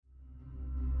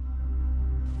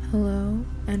Hello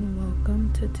and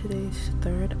welcome to today's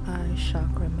third eye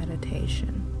chakra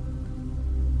meditation.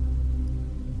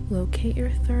 Locate your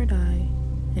third eye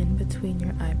in between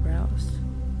your eyebrows.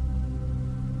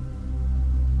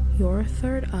 Your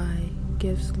third eye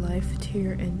gives life to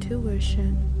your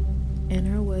intuition,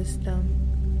 inner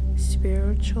wisdom,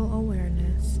 spiritual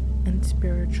awareness, and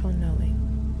spiritual knowing.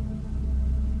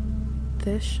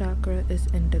 This chakra is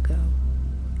indigo,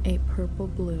 a purple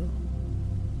blue.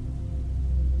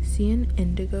 See an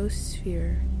indigo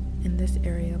sphere in this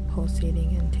area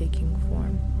pulsating and taking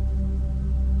form.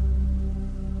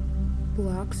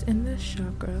 Blocks in this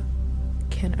chakra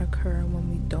can occur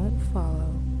when we don't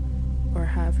follow or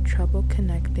have trouble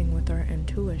connecting with our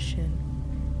intuition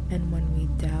and when we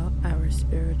doubt our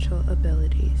spiritual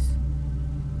abilities.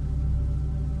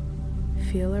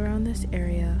 Feel around this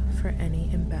area for any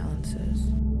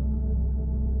imbalances.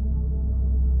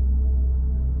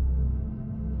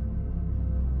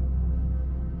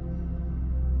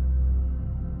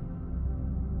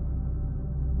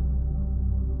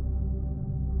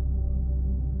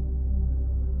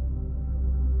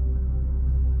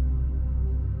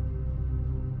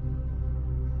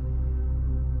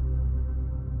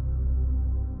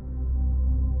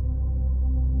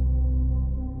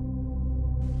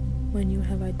 When you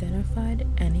have identified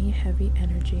any heavy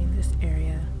energy in this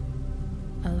area,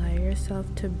 allow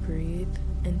yourself to breathe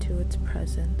into its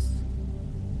presence.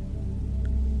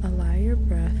 Allow your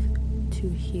breath to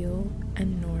heal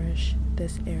and nourish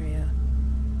this area,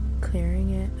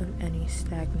 clearing it of any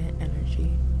stagnant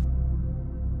energy.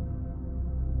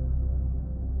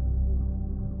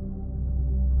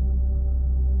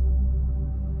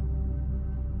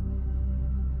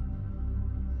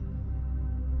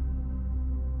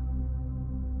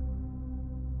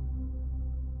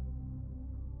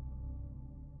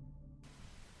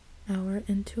 Our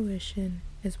intuition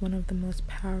is one of the most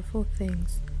powerful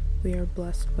things we are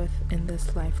blessed with in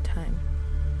this lifetime.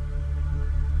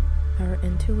 Our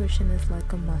intuition is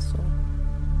like a muscle.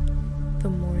 The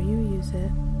more you use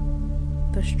it,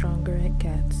 the stronger it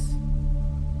gets.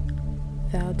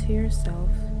 Vow to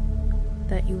yourself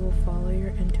that you will follow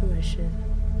your intuition,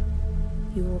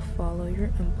 you will follow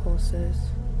your impulses,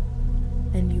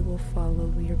 and you will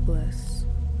follow your bliss.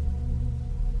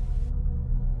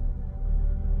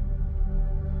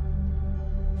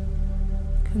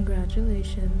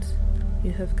 Congratulations,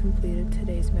 you have completed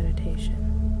today's meditation.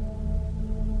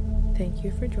 Thank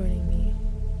you for joining me.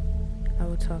 I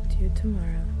will talk to you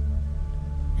tomorrow,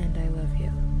 and I love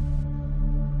you.